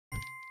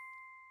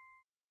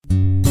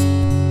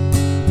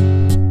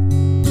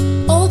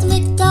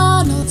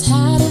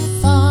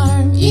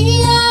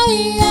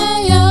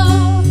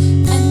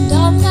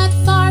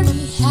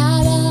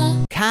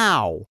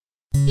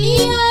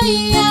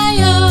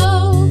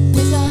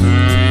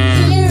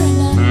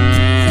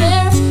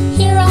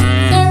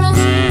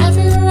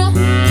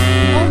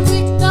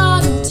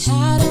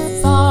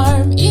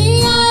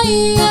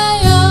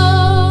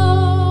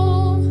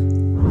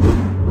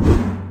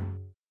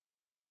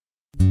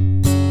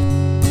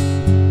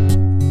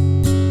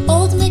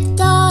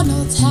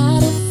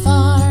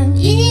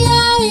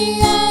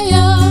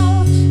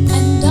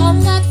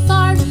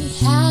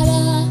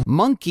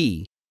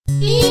Monkey.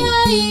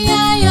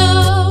 E-I-E-I-O.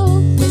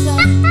 There's a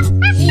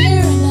here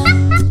and a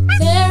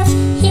there,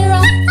 here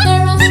a,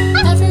 there a,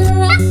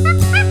 everywhere a.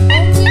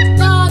 Old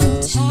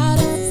MacDonald had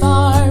a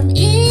farm.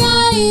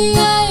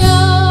 E-I-E-I-O.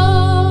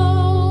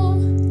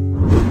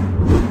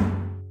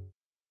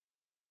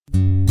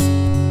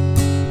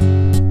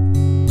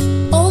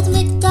 Old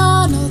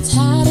MacDonald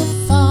had a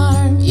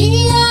farm.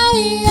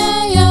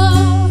 E-I-E-I-O.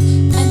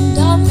 And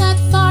on that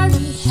farm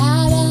he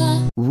had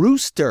a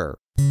Rooster.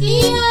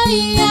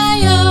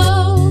 E-I-E-I-O.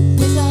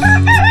 There's a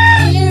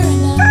here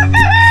and a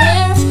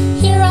there,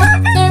 here a,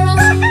 there a,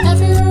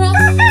 everywhere a.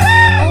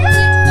 Old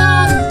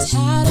MacDonald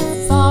had a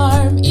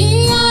farm.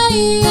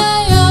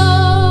 E-I-E-I-O.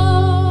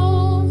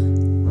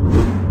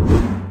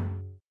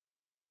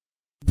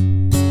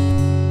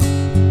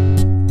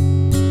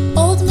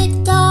 Old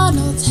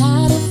MacDonald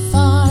had a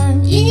farm.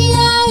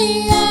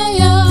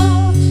 E-I-E-I-O.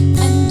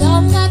 And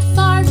on that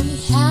farm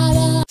he had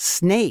a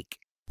Snake.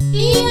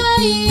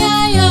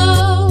 E-I-E-I-O.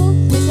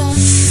 There's a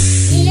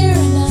here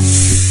and a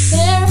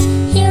there,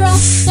 here a,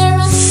 there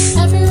a,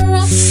 everywhere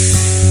a.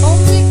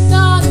 Old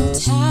MacDonald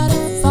had a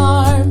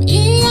farm.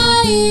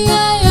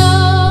 E-I-E-I-O.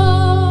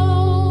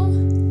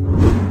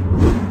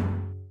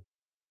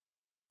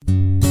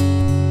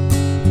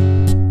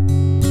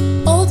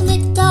 Old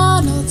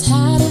MacDonald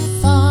had a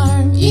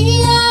farm.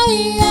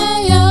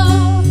 E-I-E-I-O.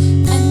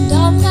 And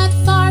on that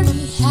farm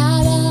he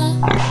had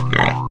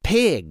a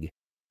Pig.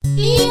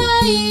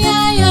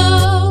 E-I-E-I-O.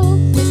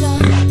 There's a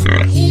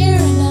here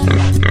and a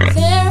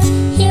there,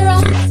 here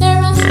a,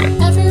 there a,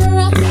 everywhere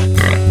a.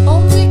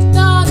 Old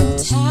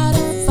MacDonald had a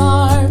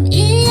farm.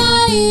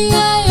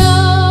 E-I-E-I-O.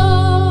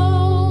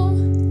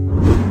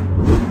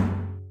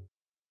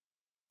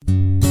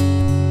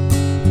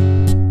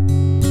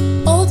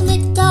 Old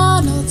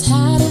MacDonald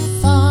had a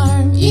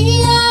farm.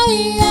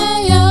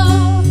 E-I-E-I-O.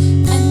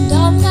 And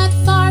on that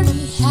farm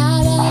he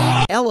had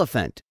a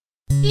Elephant.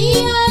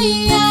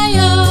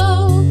 E-I-E-I-O.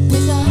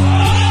 There's a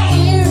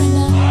here and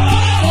a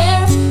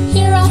there,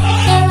 here a,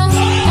 there a,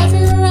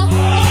 everywhere a.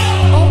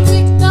 Old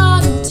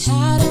MacDonald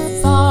had a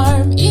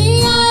farm.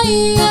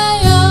 E-I-E-I-O.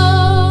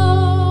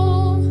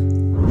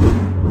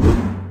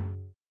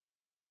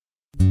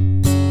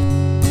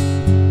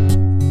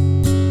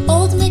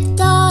 Old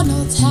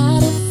MacDonald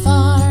had a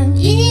farm.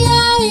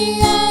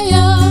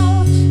 E-I-E-I-O.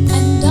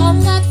 And on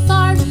that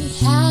farm he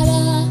had a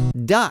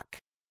Duck.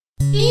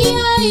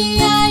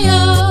 E-I-E-I-O.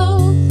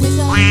 There's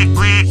a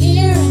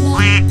here and a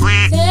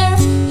there,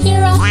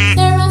 here a,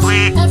 there a,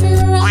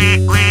 everywhere a.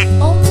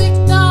 Old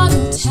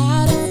MacDonald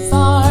had a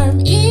farm.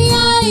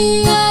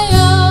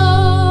 E-I-E-I-O.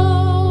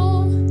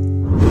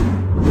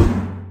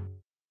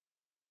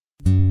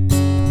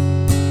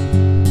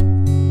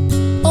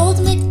 Old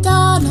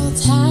MacDonald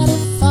had a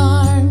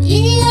farm.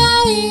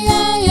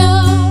 E-I-E-I-O.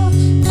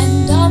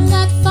 And on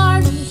that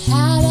farm he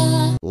had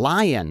a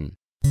Lion.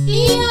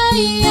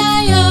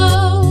 E-I-E-I-O.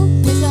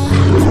 There's a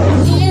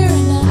here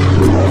and a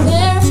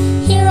there,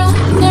 here a,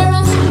 there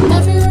a,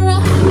 everywhere a.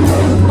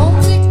 Old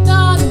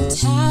MacDonald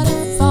had a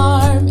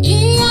farm.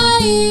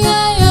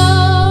 E-I-E-I-O.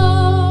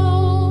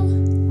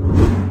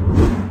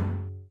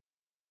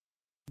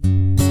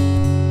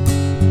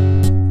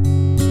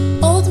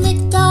 Old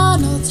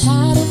MacDonald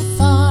had a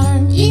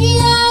farm.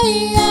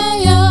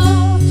 E-I-E-I-O.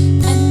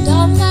 And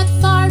on that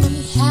farm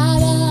he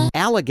had a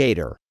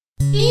Alligator.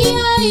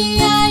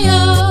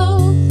 E-I-E-I-O.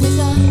 There's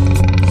a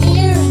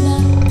here and a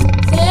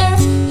there,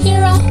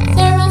 here a,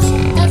 there a,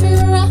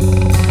 everywhere a.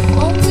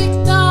 Old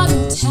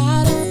MacDonald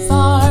had a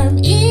farm.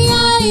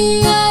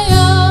 E-I-E-I-O.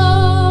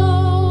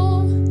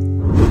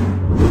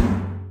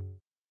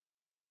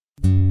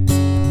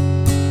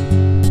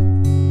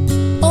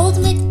 Old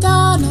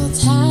MacDonald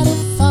had a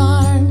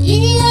farm.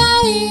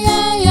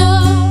 E-I-E-I-O.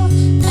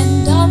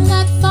 And on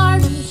that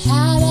farm he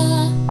had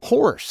a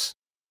Horse.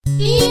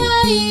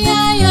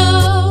 E-I-E-I-O.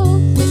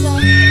 There's a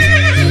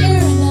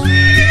here and a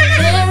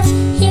there,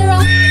 here a,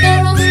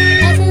 there a,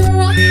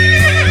 everywhere a.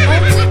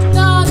 Old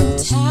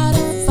MacDonald had a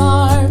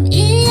farm.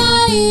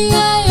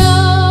 E-I-E-I-O.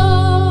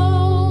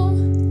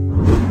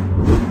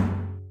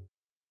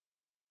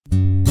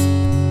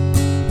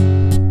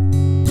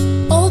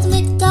 Old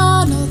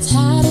MacDonald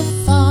had a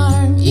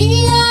farm.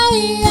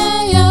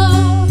 E-I-E-I-O.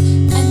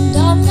 And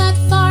on that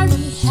farm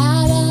he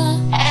had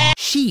a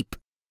Sheep.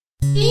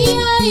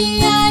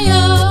 E-I-E-I-O.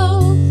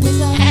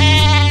 There's a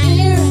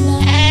here and a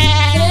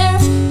there,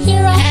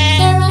 here a,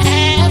 there a,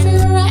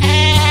 everywhere a.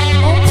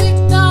 Old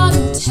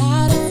MacDonald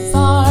had a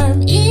farm.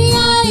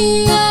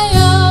 E-I-E-I-O.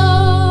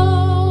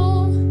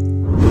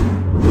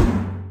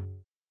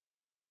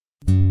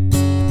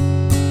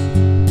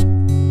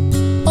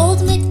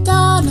 Old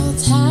MacDonald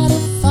had a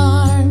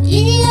farm.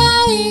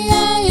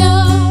 E-I-E-I-O.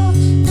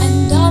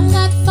 And on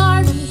that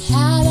farm he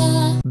had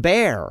a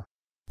Bear.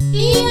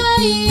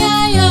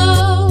 E-I-E-I-O.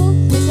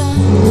 There's a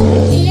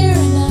here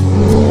and a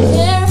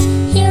there,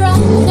 here a,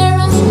 there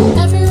a,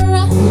 everywhere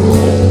a.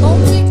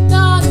 Old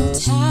MacDonald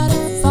had a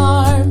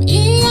farm.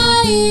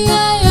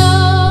 E-I-E-I-O.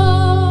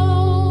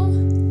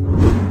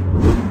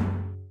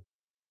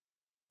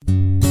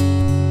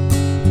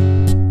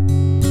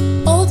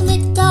 Old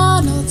MacDonald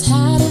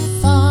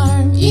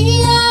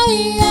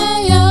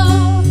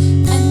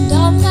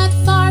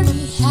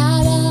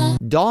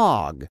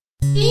Dog.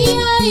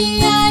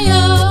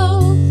 E-I-E-I-O.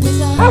 There's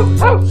a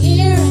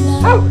here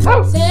and a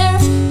there,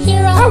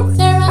 here a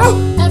there a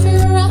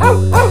everywhere a.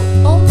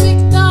 Old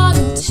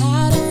MacDonald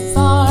had a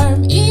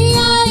farm.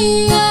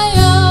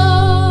 E-I-E-I-O.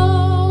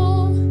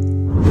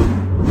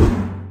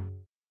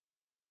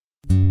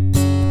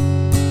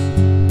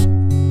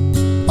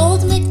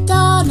 Old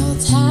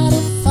MacDonald had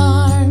a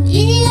farm.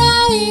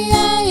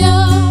 E-I-E-I-O.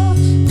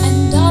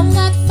 And on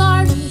that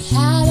farm he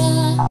had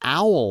a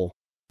Owl.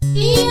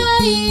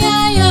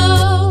 E-I-E-I-O.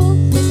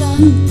 There's a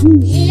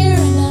here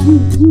and a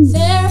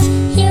there,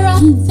 here a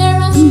there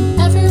a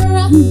everywhere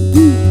a.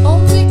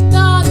 Old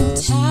MacDonald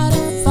had a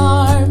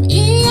farm.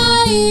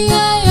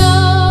 E-I-E-I-O.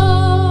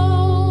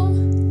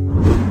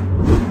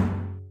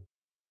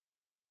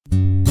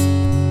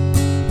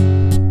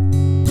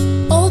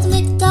 Old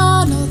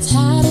MacDonald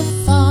had a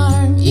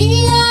farm.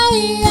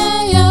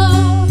 E-I-E-I-O.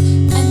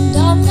 And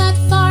on that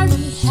farm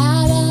he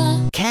had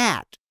a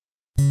Cat.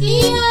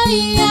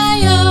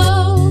 E-I-E-I-O.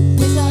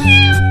 There's a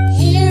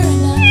here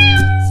and a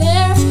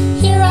there,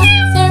 here a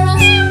there a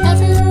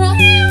everywhere a.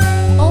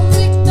 Old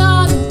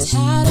MacDonald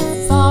had a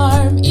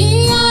farm.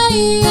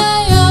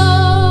 E-I-E-I-O.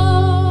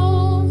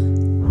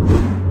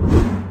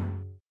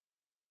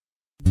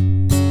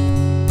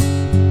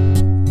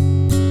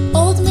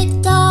 Old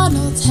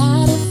MacDonald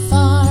had a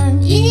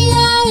farm.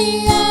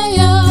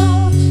 E-I-E-I-O.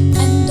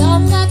 And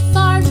on that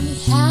farm he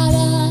had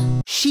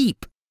a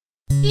Sheep.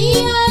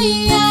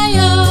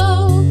 E-I-E-I-O.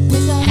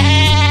 There's a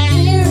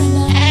here and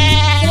a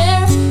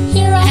there,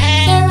 here a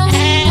there a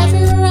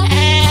everywhere a.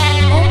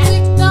 Old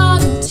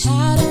MacDonald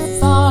had a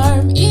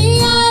farm.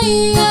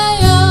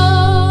 E-I-E-I-O.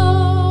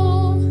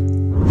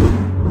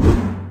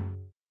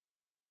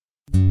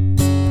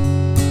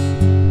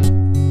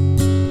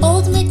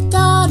 Old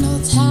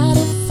MacDonald had a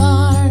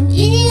farm.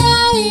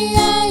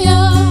 E-I-E-I-O.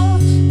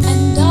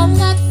 And on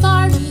that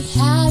farm he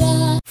had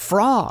a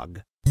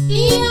Frog.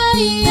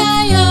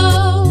 E-I-E-I-O.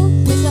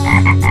 There's a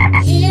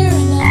here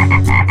and a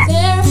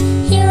there,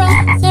 here a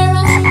there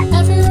a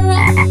everywhere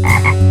a.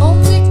 Old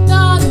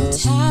MacDonald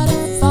had a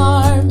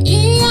farm.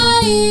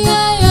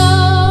 E-I-E-I-O.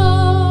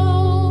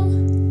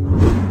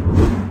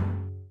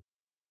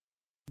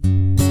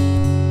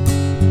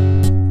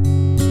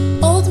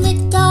 Old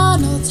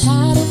MacDonald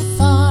had a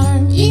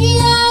farm.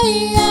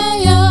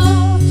 E-I-E-I-O.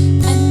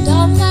 And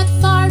on that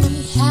farm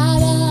he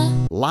had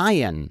a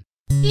Lion.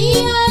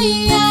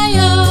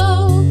 E-I-E-I-O.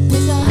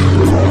 There's a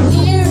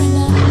here and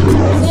a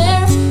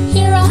there,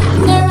 here a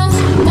there a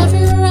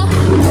everywhere a.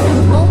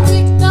 Old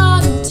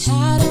MacDonald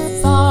had a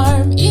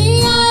farm.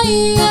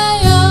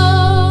 E-I-E-I-O.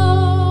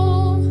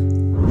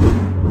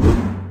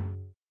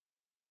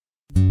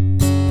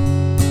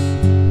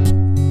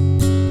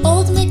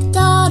 Old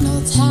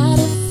MacDonald had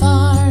a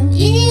farm.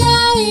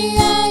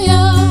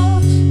 E-I-E-I-O.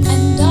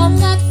 And on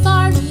that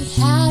farm he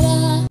had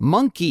a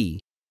Monkey.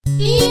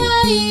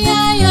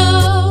 E-I-E-I-O.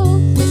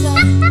 There's a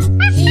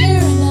here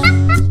and a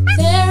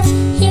there,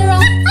 here a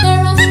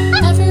there a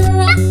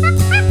everywhere a.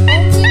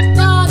 Old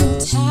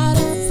MacDonald had a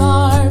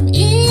farm.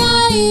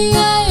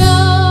 E-I-E-I-O.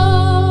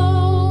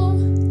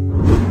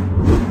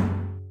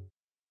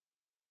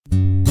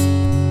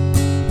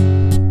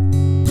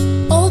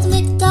 Old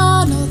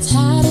MacDonald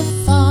had a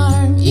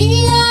farm.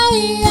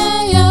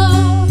 E-I-E-I-O.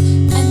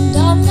 And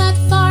on that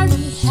farm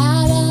he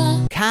had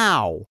a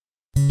Cow.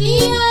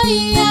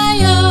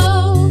 E-I-E-I-O.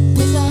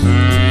 There's a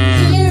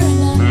here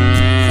and a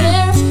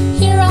there,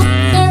 here a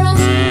there a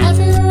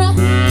everywhere a.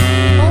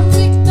 Old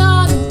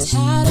MacDonald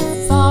had a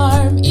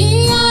farm.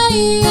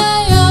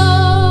 E-I-E-I-O.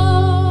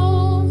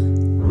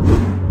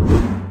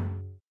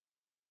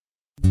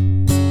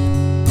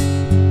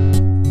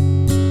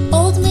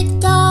 Old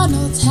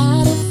MacDonald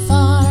had a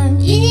farm.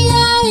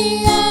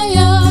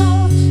 E-I-E-I-O.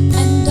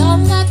 And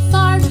on that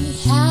farm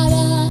he had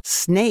a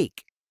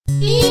Snake.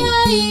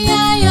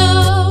 E-I-E-I-O.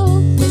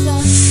 There's a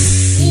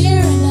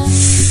here and a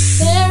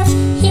there,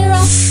 here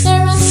a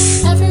there a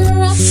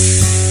everywhere a.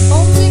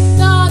 Old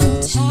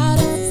MacDonald had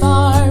a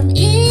farm.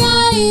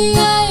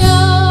 E-I-E-I-O.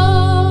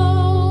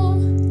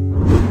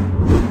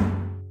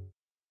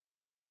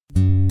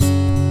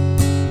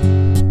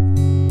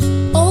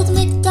 Old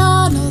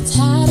MacDonald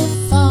had a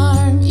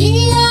farm.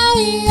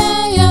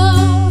 E-I-E-I-O.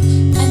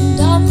 And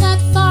on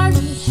that farm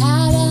he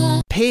had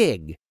a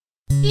Pig.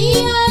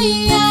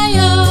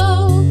 E-I-E-I-O.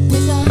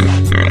 There's a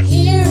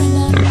here and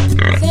a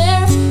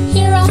there,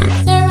 here a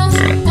there a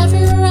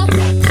everywhere a.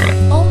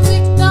 Old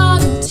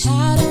MacDonald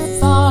had a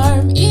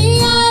farm.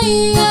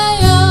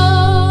 E-I-E-I-O.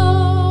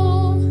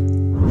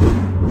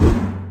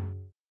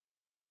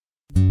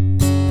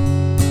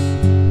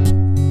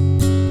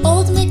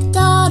 Old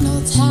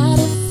MacDonald had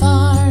a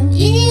farm.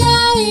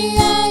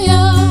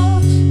 E-I-E-I-O.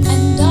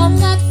 And on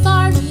that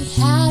farm he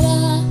had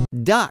a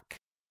Duck.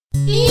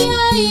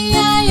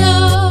 E-I-E-I-O.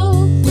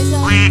 There's a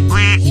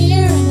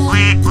here and a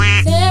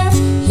there,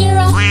 here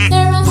a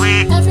there a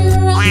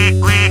everywhere a.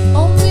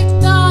 Old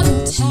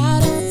MacDonald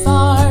had a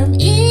farm.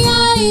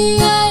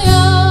 E-I-E-I-O.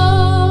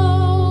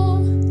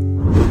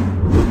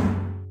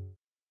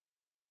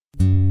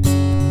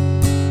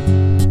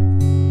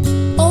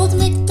 Old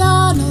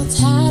MacDonald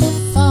had a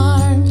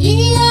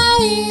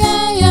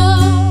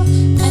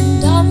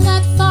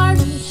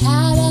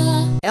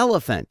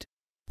Elephant.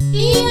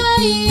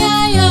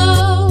 E-I-E-I-O.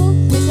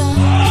 There's a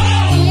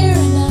here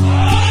and a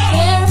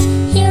there,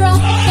 here a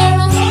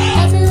there,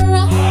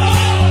 everywhere.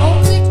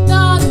 Old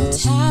MacDonald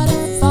had a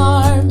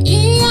farm.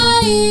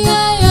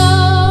 E-I-E-I-O.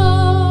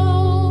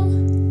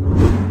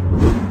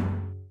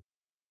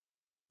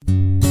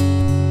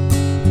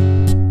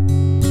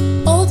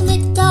 Old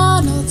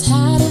MacDonald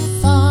had a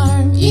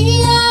farm.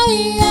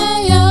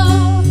 E-I-E-I-O.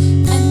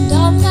 And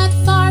on that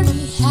farm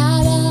he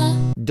had a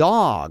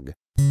Dog.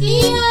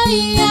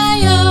 E-I-E-I-O.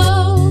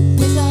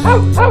 There's a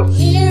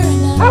here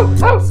and a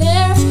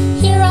there,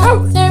 here a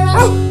there,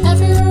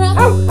 everywhere.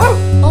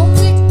 Old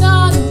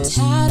MacDonald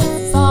had a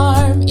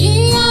farm.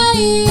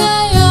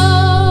 E-I-E-I-O.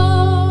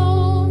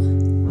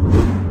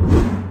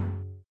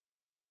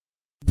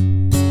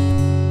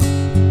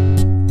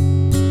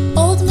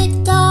 Old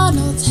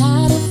MacDonald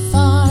had a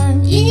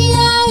farm.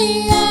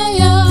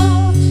 E-I-E-I-O.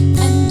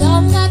 And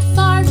on that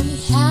farm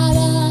he had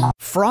a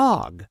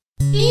Frog.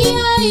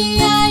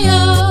 E-I-E-I-O.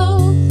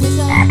 There's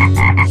a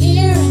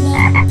here and a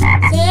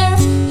there,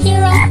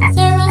 here a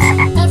there,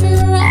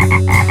 everywhere.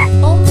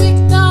 Old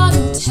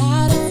MacDonald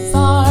had a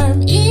farm.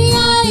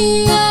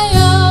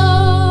 E-I-E-I-O.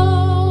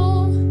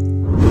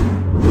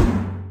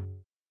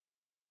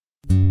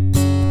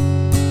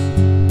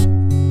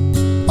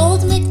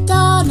 Old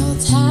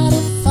MacDonald had a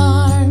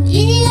farm.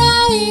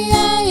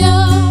 E-I-E-I-O.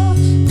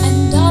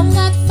 And on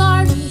that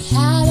farm he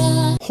had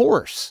a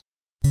Horse.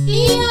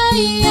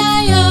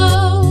 E-I-E-I-O.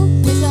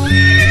 There's a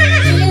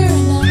here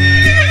and a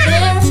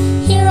there,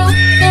 here a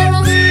there,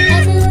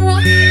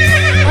 everywhere.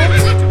 Old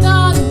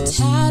MacDonald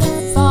had a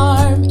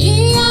farm.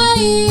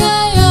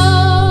 E-I-E-I-O.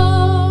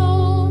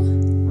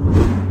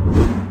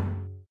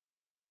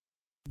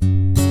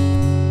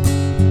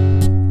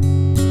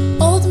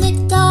 Old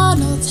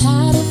MacDonald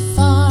had a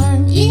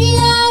farm.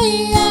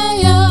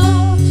 E-I-E-I-O.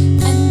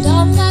 And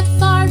on that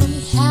farm he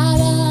had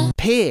a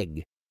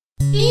Pig.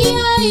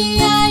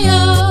 E-I-E-I-O.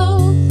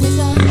 There's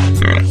a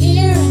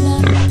here and a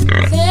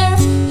there,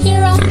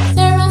 here a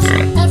there,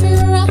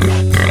 everywhere.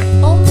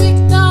 Old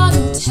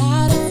MacDonald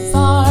had a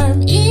farm.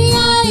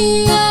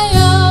 E-I-E-I-O.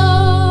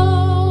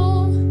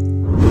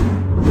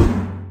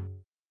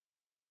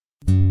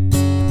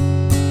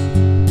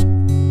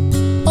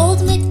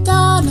 Old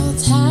MacDonald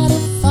had a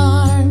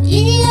farm.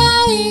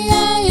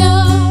 E-I-E-I-O.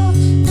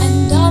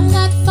 And on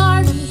that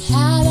farm he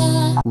had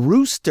a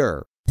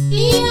Rooster.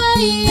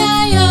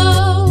 E-I-E-I-O.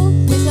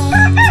 There's a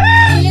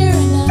here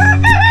and a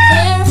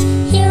there,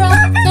 here a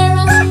there,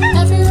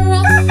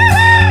 everywhere.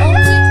 Old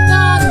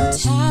MacDonald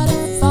had a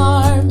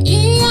farm.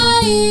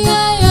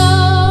 E-I-E-I-O.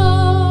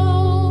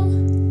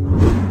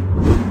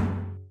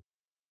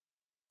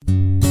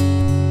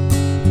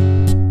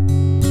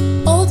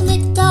 Old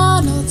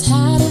MacDonald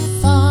had a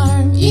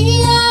farm.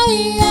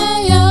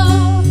 E-I-E-I-O.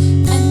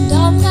 And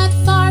on that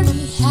farm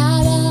he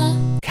had a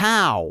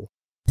Cow.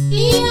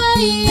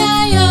 E-I-E-I-O.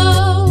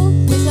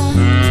 There's a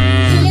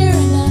here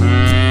and a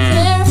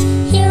there,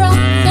 here a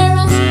there,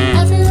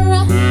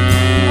 everywhere.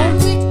 Old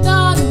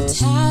MacDonald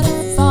had a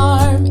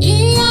farm.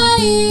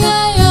 E-I-E-I-O.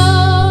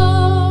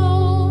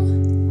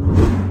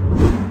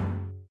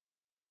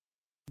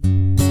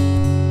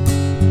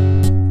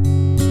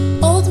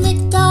 Old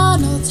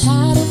MacDonald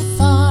had a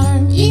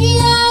farm.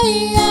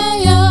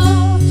 E-I-E-I-O.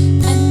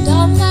 And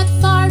on that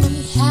farm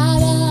he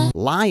had a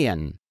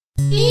Lion.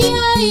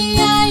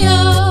 E-I-E-I-O.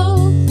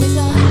 There's a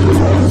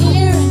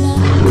here and a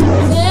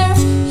there,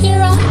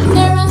 here a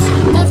there,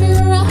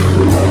 everywhere.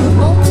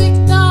 Old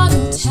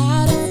MacDonald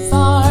had a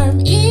farm.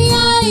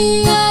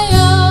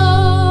 E-I-E-I-O.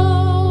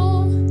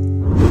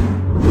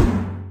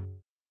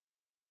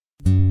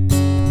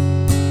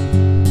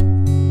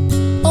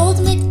 Old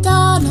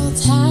MacDonald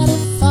had a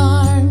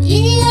farm.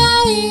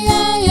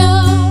 E-I-E-I-O.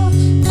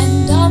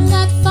 And on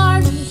that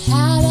farm he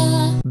had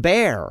a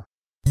Bear.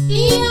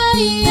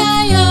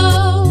 E-I-E-I-O.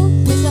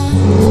 There's a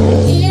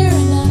here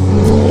and a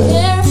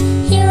there,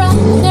 here a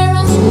there,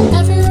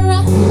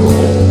 everywhere.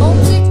 Old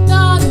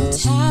MacDonald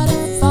had a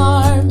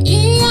farm.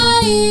 E-I-E-I-O.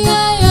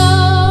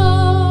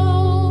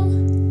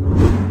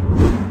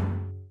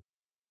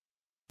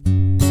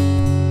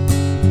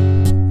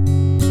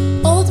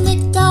 Old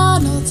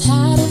MacDonald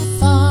had a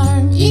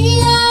farm.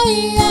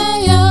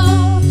 E-I-E-I-O.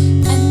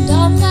 And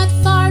on that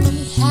farm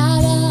he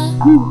had a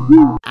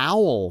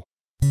Owl.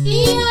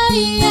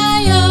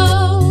 E-I-E-I-O.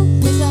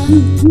 There's a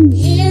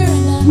here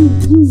and a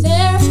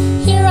there,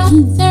 here a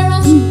there,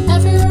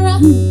 everywhere.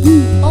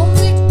 Old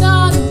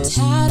MacDonald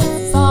had a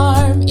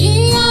farm.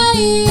 E-I-E-I-O.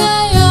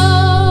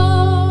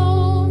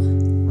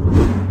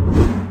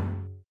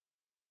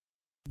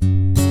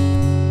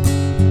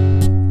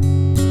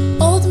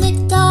 Old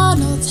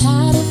MacDonald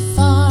had a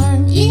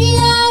farm.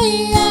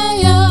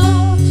 E-I-E-I-O.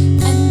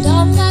 And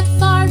on that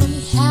farm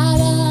he had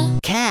a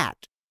Cat.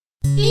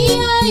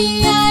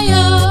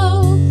 E-I-E-I-O.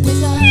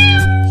 There's a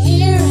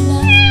here and a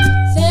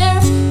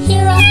there,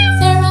 here a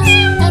there,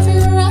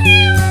 everywhere.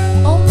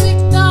 Old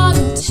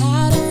MacDonald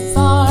had a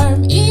farm.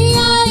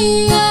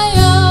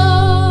 E-I-E-I-O.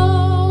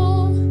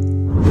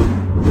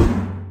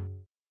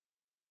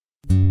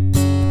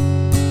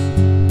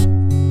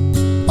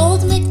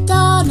 Old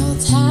MacDonald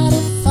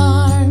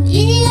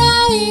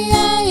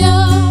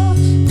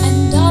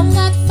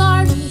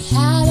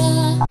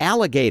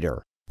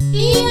alligator.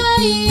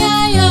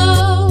 E-I-E-I-O.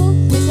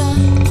 There's a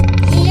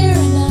here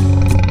and a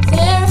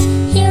there,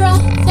 here a,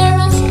 there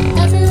a,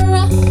 everywhere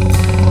a.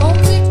 Old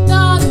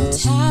MacDonald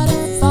had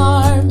a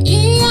farm.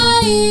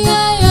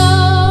 E-I-E-I-O.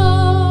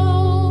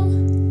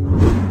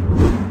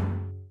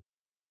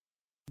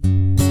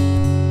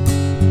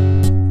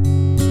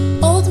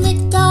 Old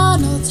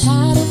MacDonald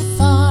had a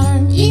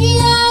farm.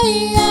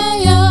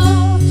 E-I-E-I-O.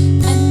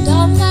 And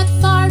on that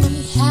farm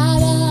he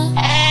had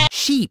a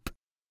Sheep.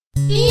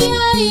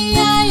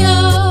 E-I-E-I-O.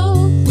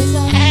 There's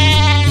a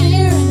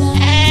here and a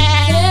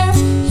there,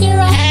 here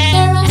a,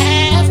 there a,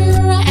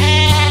 everywhere a.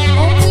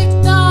 Old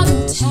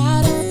MacDonald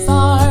had a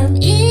farm.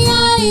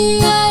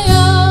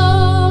 E-I-E-I-O.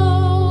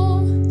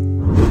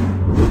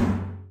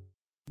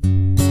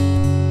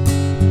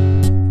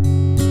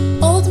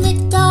 Old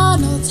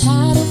MacDonald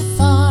had a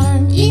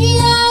farm.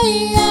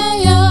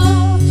 E-I-E-I-O.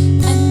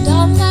 And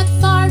on that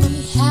farm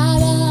he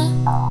had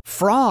a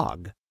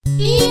Frog.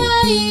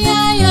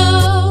 E-I-E-I-O.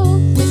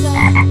 There's a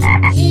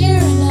here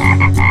and a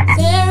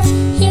there,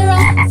 here a,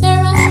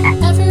 there a,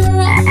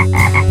 everywhere a.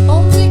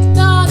 Old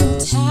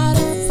MacDonald had a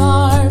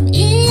farm.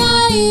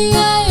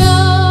 E-I-E-I-O.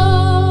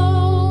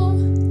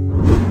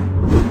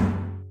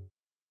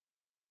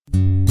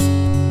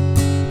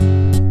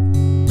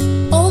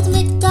 Old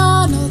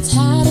MacDonald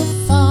had a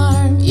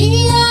farm.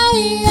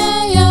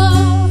 E-I-E-I-O.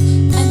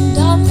 And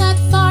on that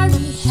farm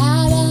he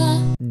had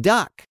a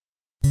Duck.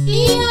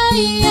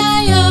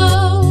 E-I-E-I-O.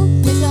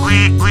 There's a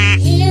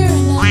here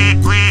and a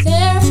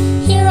there,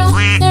 here a,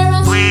 there a,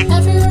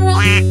 everywhere a.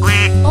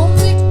 Old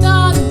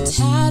MacDonald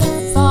had a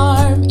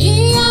farm.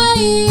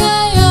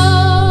 E-I-E-I-O.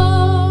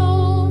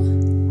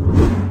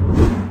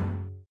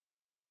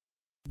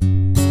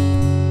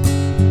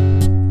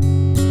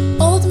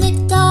 Old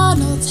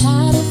MacDonald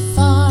had a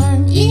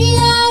farm.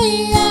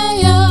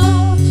 E-I-E-I-O.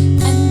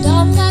 And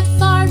on that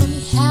farm he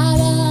had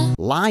a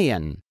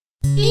Lion.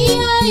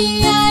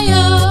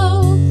 E-I-E-I-O.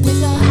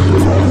 There's a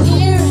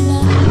here and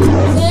a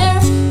there,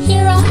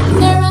 here a,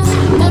 there a,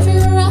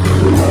 everywhere a.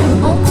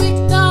 Old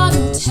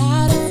MacDonald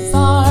had a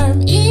farm.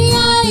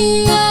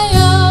 E-I-E-I-O.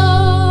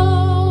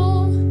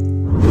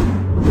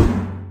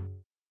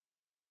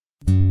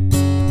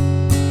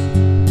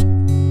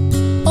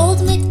 Old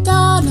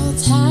MacDonald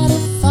had a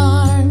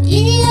farm.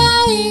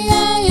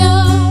 E-I-E-I-O.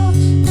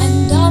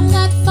 And on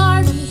that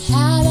farm he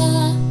had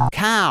a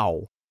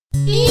Cow.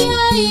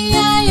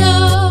 E-I-E-I-O.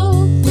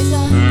 There's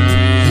a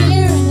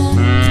here and a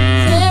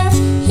there,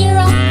 here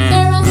a,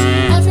 there a,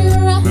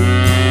 everywhere a.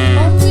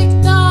 Old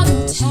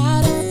MacDonald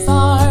had a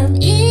farm.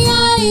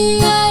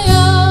 E-I-E-I-O.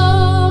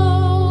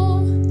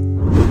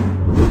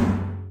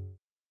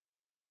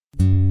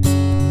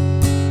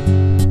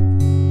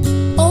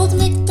 Old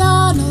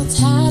MacDonald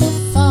had a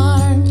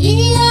farm.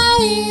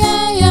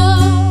 E-I-E-I-O.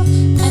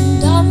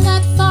 And on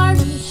that farm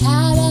he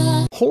had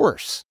a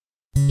Horse.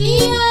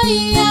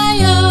 E-I-E-I-O.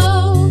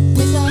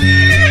 There's a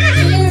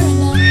here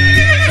and a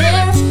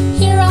there,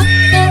 here a,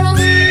 there a,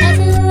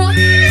 everywhere a.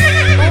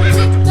 Old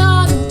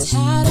MacDonald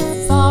had a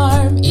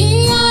farm.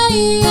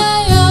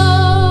 E-I-E-I-O.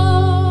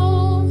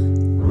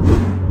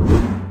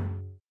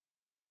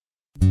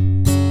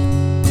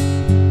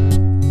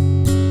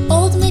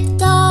 Old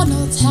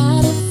MacDonald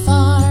had a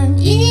farm.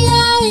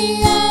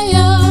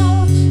 E-I-E-I-O.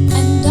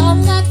 And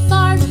on that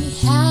farm he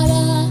had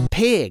a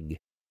Pig.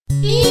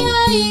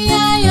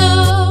 E-I-E-I-O.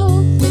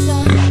 There's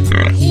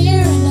a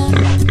here and a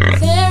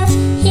there,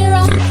 here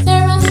a,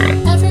 there a,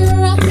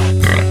 everywhere a.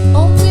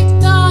 Old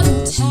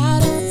MacDonald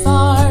had a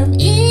farm.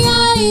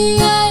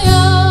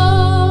 E-I-E-I-O.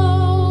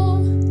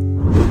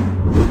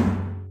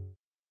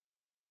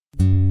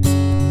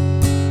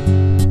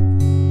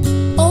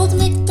 Old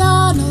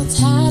MacDonald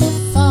had a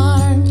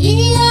farm.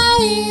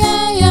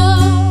 E-I-E-I-O.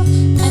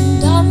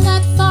 And on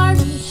that farm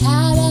he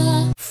had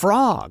a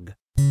Frog.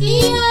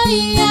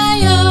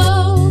 E-I-E-I-O.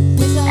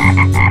 There's a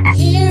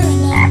here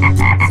and a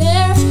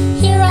there,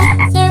 here a,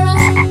 there a,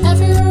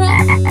 everywhere a.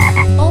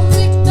 Old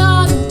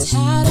MacDonald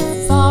had a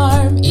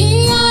farm.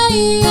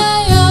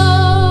 E-I-E-I-O.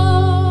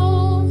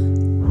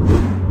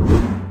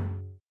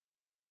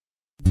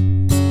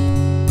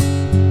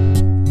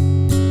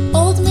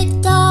 Old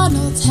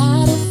MacDonald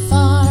had a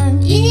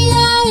farm.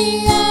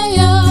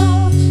 E-I-E-I-O.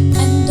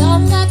 And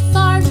on that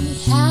farm he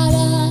had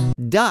a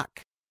Duck.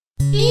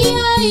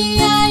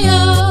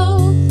 E-I-E-I-O.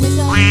 There's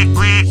a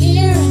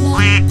here and a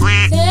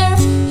there,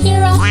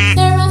 here a,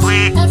 there a,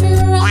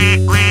 everywhere a.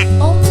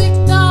 Old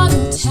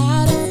MacDonald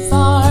had a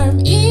farm.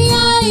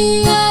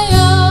 E-I-E-I-O.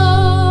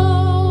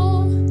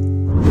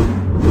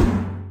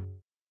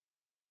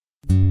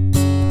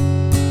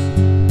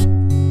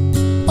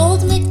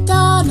 Old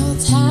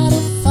MacDonald had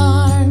a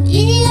farm.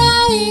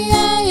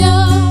 E-I-E-I-O.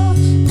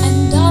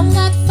 And on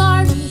that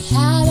farm he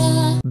had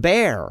a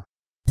Bear.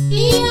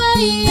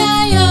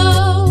 E-I-E-I-O.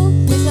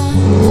 There's a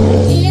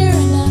here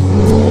and a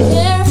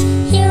there,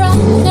 here a,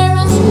 there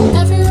a,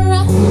 everywhere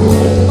a.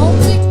 Old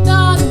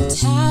MacDonald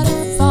had a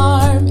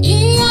farm.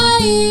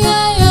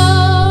 E-I-E-I-O.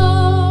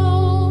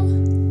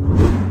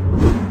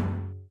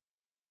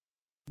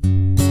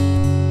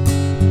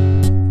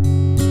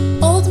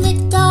 Old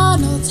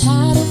MacDonald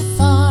had a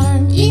farm.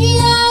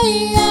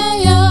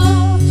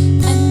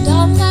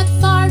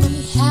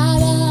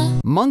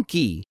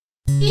 Monkey.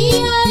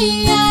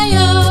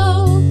 E-I-E-I-O.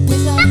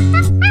 There's a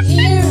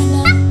here and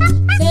a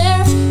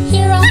there,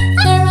 here a,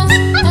 there a,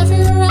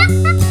 everywhere a.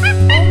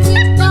 Old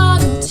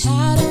MacDonald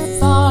had a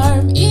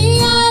farm.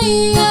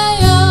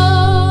 E-I-E-I-O.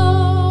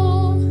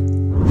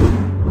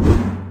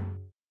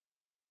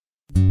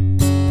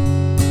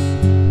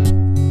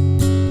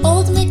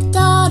 Old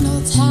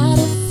MacDonald had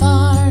a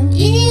farm.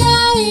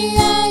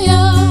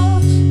 E-I-E-I-O.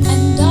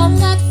 And on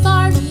that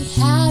farm he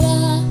had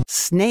a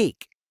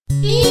Snake.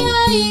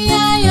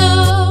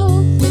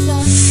 E-I-E-I-O. There's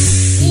a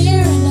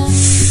here and a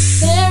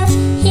there,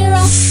 here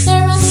a,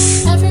 there a,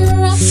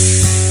 everywhere a.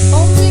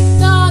 Old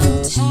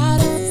MacDonald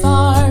had a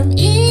farm.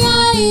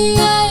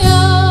 E-I-E-I-O.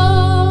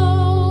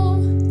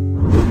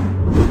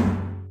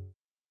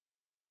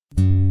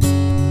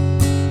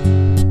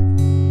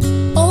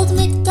 Old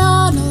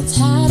MacDonald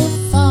had a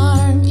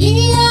farm.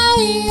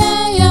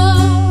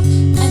 E-I-E-I-O.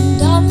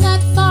 And on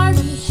that farm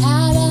he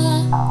had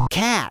a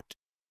Cat.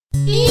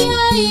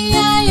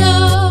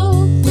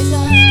 E-I-E-I-O. There's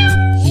a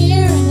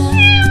here and a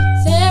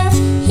there,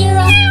 here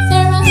a,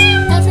 there a,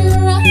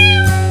 everywhere a.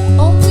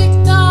 Old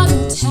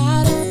MacDonald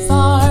had a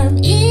farm.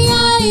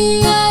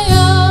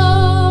 E-I-E-I-O.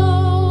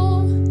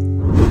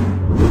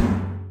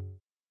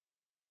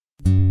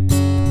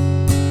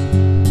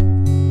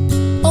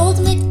 Old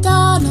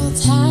MacDonald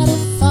had a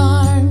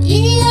farm.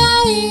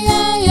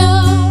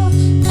 E-I-E-I-O.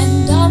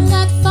 And on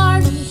that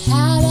farm he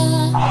had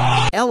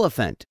a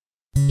Elephant.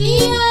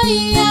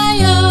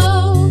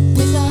 E-I-E-I-O.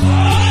 There's a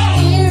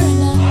here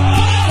and a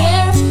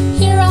there,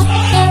 here a,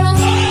 there a,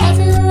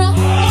 everywhere a.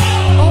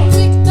 Old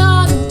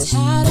MacDonald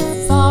had a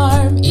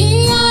farm.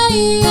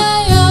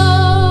 E-I-E-I-O.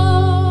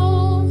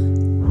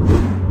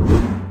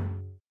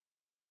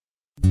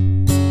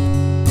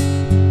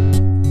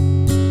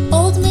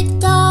 Old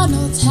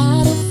MacDonald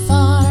had a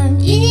farm.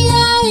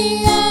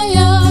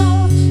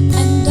 E-I-E-I-O.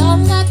 And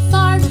on that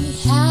farm he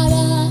had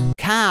a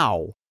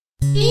Cow.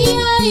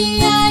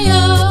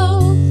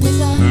 E-I-E-I-O.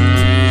 There's a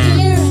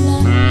here and a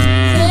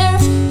there,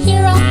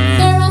 here a,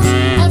 there a,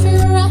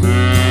 everywhere a.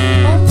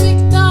 Old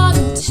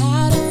MacDonald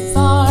had a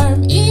farm.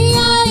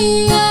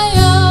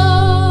 E-I-E-I-O.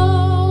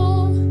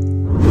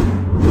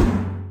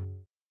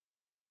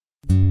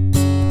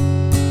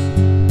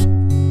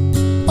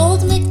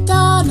 Old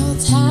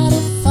MacDonald had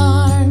a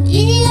farm.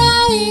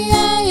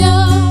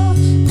 E-I-E-I-O.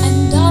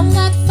 And on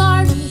that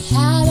farm he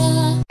had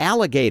a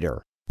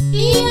Alligator.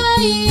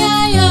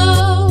 E-I-E-I-O.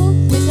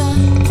 There's a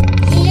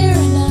here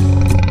and a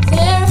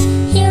there,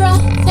 here a,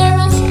 there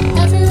a,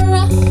 everywhere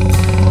a.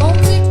 Old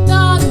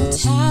MacDonald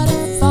had a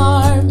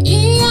farm.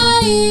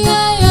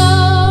 E-I-E-I-O.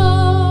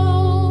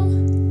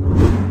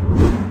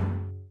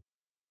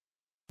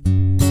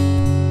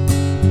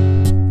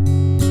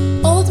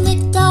 Old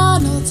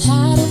MacDonald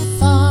had a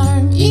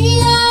farm.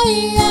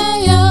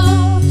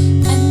 E-I-E-I-O.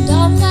 And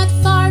on that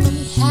farm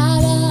he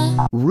had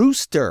a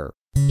Rooster.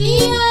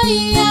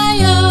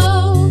 E-I-E-I-O.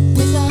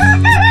 There's a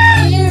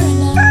here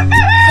and a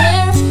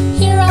there,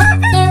 here a,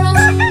 there a,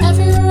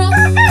 everywhere a.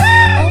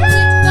 Old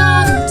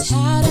MacDonald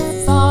had a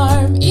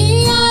farm.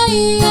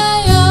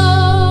 E-I-E-I-O.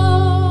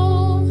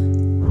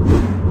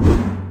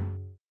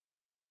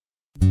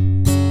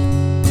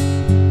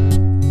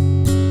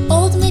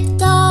 Old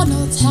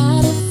MacDonald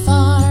had a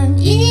farm.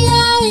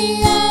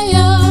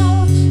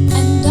 E-I-E-I-O.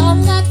 And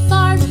on that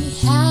farm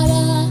he had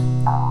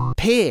a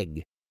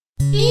Pig.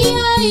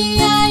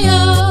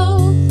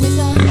 E-I-E-I-O. There's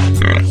a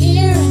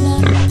here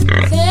and a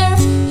there,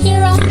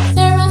 here a,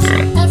 there a,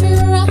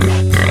 everywhere a.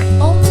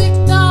 Old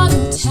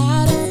MacDonald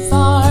had a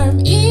farm.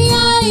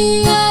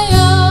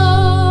 E-I-E-I-O.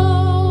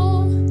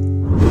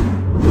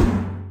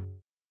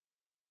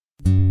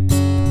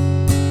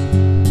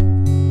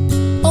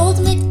 Old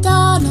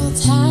MacDonald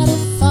had a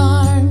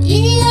farm.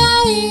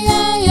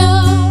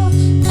 E-I-E-I-O.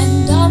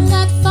 And on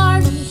that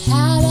farm he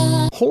had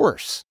a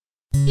Horse.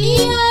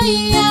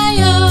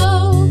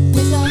 E-I-E-I-O.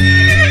 There's a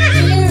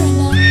here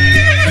and a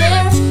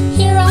there,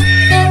 here a,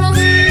 there a,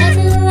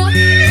 everywhere a.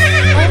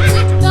 Old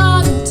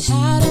MacDonald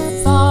had a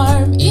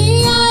farm.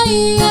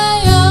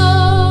 E-I-E-I-O.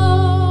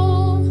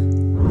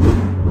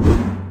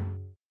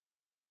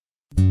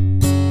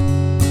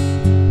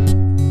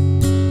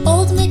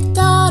 Old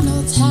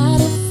MacDonald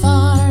had a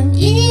farm.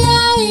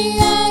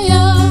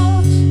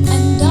 E-I-E-I-O.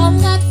 And on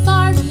that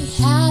farm he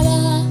had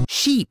a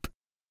Sheep.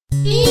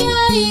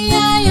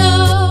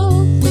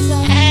 E-I-E-I-O. There's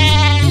a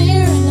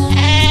here and a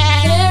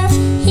there,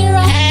 here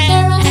a,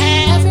 there a,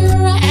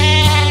 everywhere a.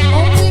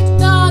 Old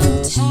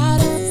MacDonald had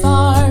a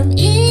farm.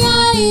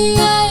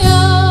 E-I-E-I-O.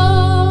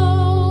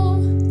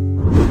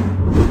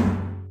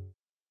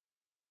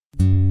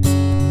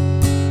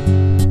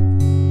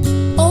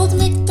 Old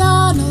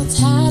MacDonald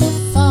had a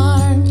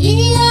farm.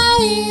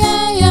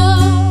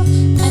 E-I-E-I-O.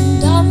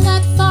 And on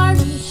that farm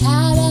he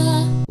had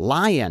a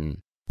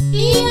Lion.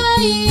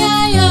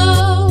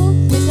 E-I-E-I-O.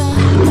 There's a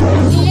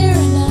here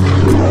and a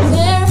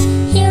there,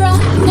 here a,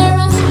 there a,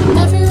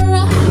 everywhere a.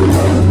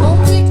 Old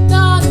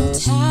MacDonald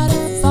had a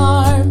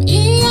farm.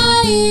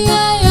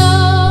 E-I-E-I-O.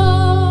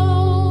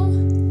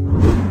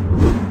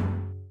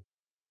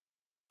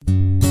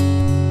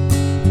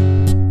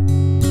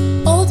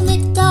 Old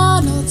MacDonald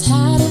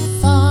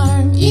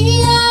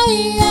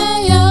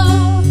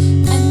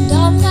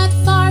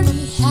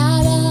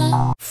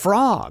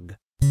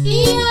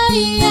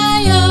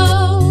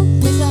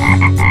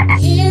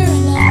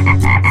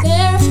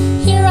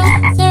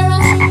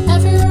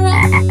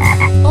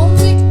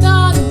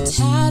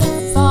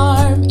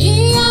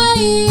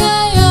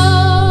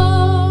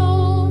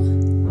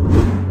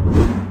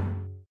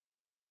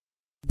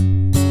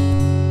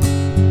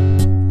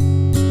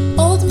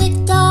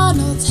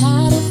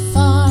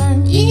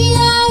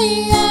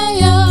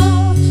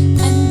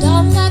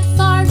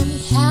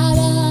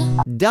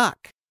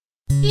duck.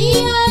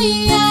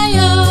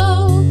 E-I-E-I-O.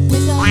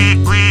 There's a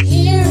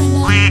here and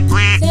a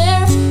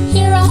there,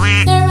 here a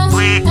there a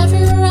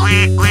everywhere a.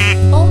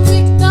 Old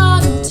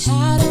MacDonald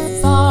had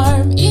a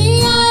farm.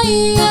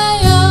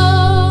 E-I-E-I-O.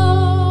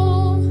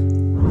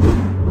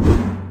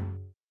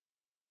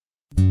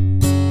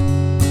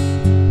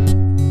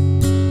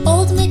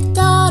 Old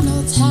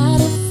MacDonald had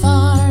a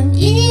farm.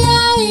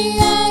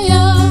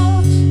 E-I-E-I-O.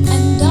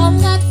 And on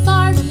that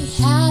farm he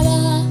had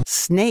a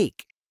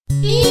Snake.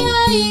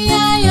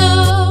 E-I-E-I-O.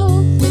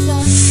 There's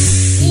a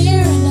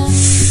here and a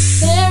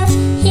there,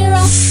 here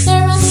a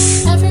there a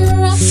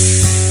everywhere a.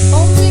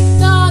 Old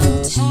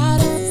MacDonald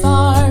had a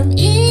farm.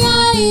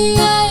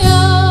 E-I-E-I-O.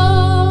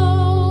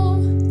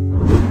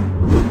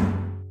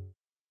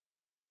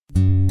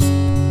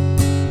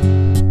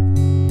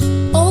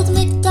 Old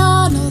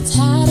MacDonald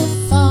had a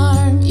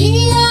farm.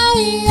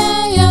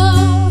 E-I-E-I-O.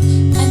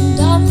 And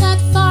on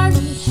that farm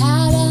he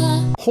had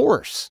a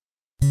Horse.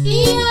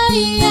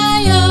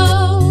 E-I-E-I-O.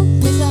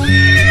 There's a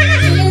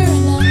here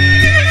and a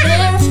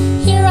there,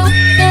 here a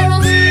there a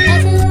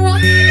everywhere a.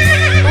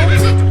 Old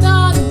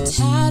MacDonald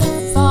had a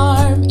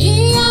farm.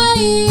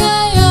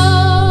 E-I-E-I-O.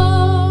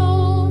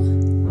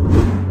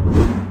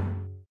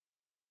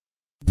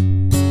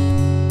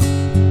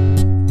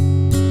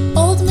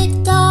 Old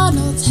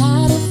MacDonald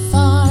had a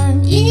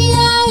farm.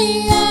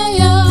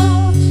 E-I-E-I-O.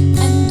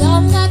 And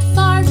on that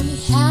farm he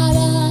had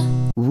a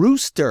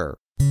Rooster.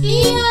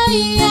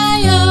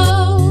 E-I-E-I-O.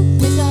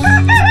 There's a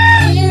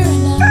here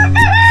and a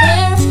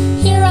there,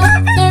 here a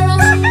there a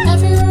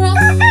everywhere a.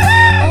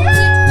 Old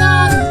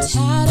MacDonald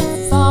had a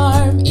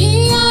farm.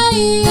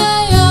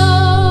 E-I-E-I-O.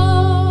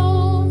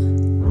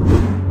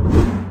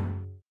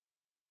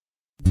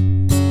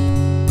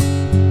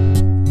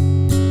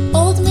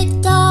 Old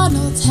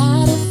MacDonald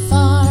had a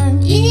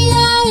farm.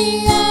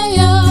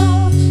 E-I-E-I-O.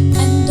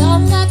 And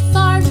on that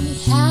farm he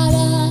had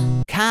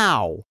a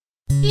Cow.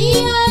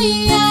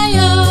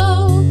 E-I-E-I-O.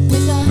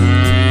 There's a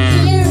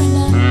here and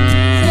a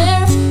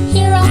there,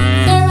 here a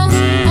there a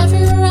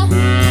everywhere a.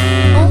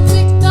 Old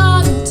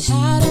MacDonald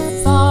had a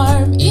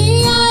farm.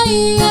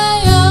 E-I-E-I-O.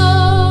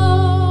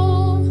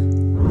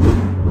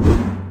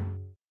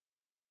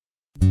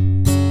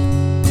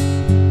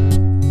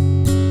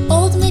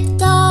 Old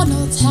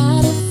MacDonald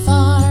had a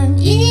farm.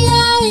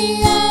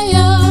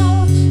 E-I-E-I-O.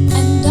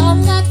 And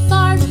on that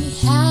farm he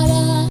had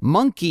a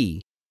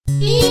Monkey.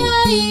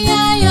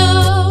 E-I-E-I-O.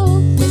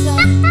 There's a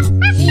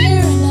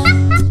here and a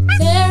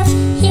there,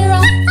 here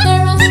a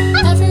there a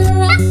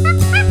everywhere a.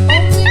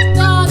 Old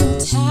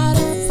MacDonald had a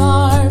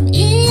farm.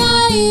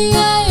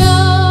 E-I-E-I-O.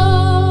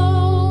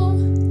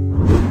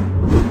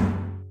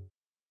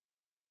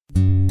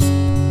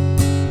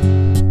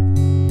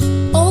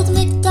 Old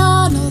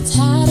MacDonald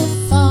had a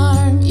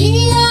farm.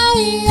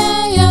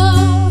 E-I-E-I-O.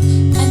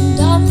 And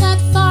on that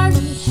farm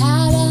he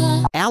had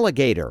a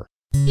Alligator.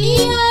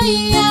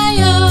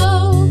 E-I-E-I-O.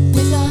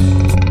 There's a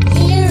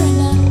here and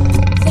a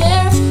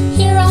there,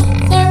 here a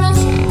there a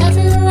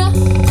everywhere a.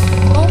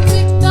 Old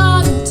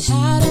MacDonald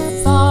had a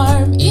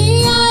farm.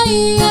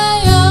 E-I-E-I-O.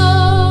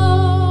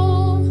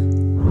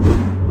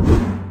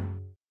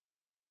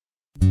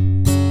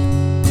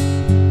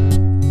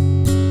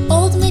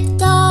 Old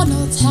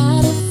MacDonald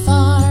had a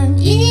farm.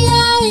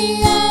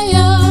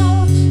 E-I-E-I-O.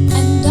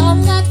 And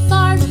on that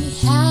farm he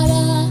had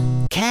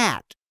a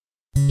Cat.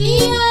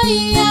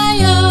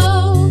 E-I-E-I-O.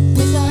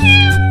 There's a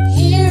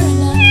here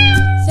and a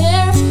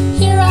there,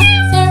 here a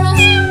there a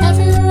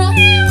everywhere a.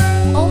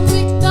 Old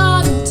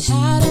MacDonald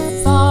had a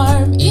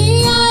farm.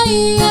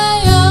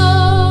 E-I-E-I-O.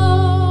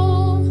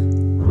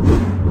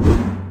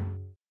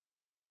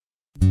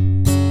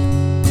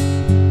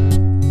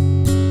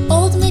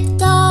 Old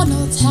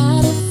MacDonald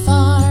had a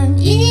farm.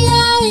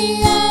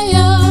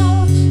 E-I-E-I-O.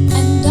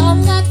 And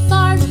on that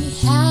farm he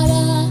had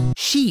a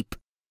Sheep.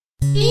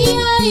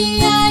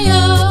 E-I-E-I-O.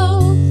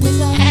 There's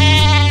a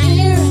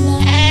here and a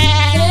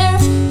there,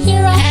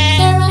 here a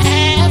there a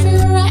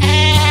everywhere a.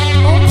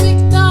 Old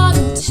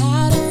MacDonald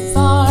had a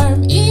farm.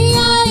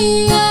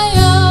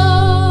 E-I-E-I-O.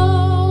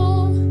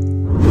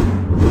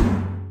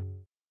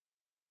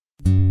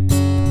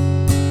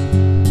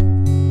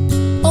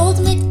 Old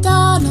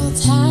MacDonald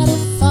had a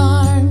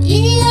farm.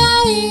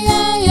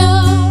 E-I-E-I-O.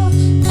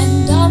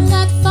 And on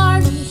that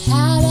farm he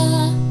had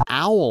a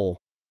Owl.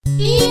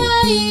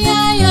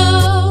 E-I-E-I-O.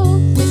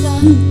 There's a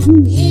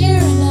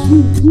here and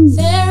a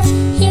there,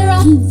 here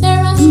a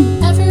there a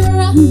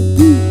everywhere a.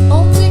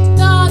 Old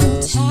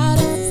MacDonald had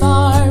a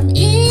farm.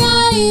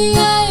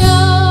 E-I-E-I-O.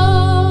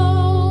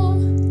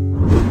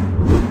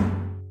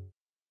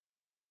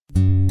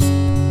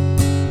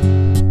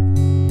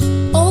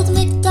 Old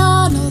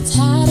MacDonald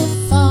had a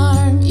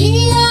farm.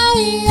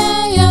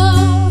 E-I-E-I-O.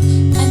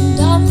 And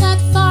on that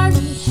farm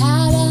he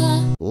had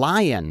a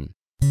Lion.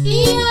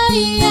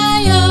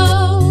 E-I-E-I-O.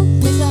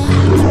 There's a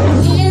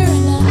here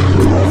and a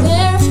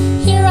there,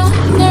 here a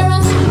there a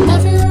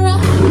everywhere a.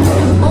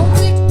 Old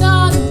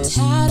MacDonald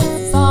had a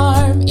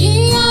farm.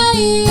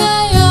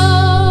 E-I-E-I-O.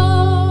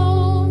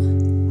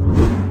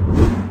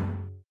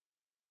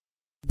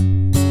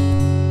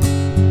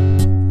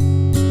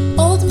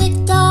 Old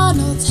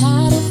MacDonald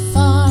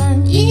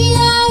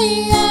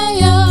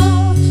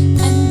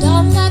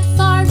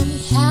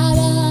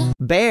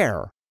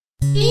bear.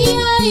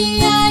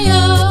 E-I-E-I-O.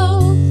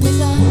 There's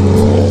a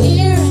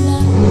here and a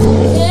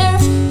there,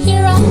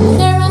 here a,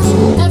 there a,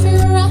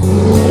 everywhere a.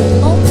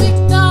 Old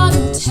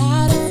MacDonald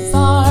had a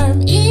farm.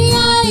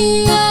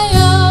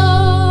 E-I-E-I-O.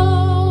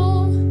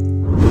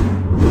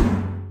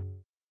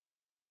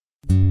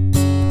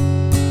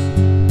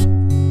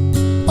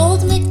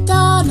 Old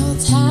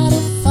MacDonald had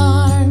a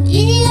farm.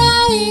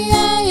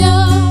 E-I-E-I-O.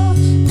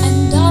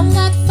 And on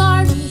that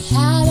farm he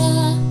had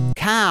a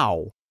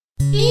Cow.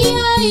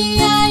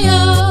 E-I-E-I-O.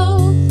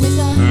 There's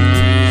a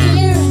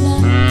here and a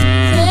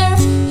there,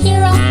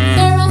 here a,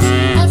 there a,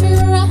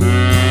 everywhere a.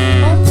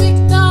 Old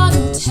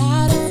MacDonald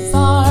had a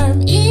farm.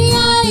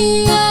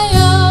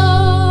 E-I-E-I-O.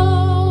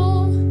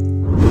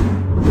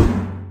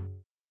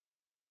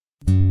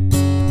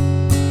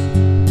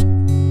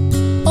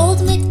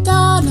 Old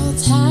MacDonald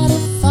had a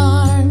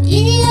farm.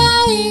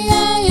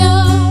 E-I-E-I-O.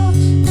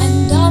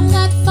 And on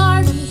that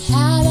farm he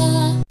had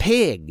a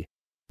Pig.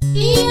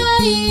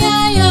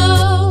 E-I-E-I-O.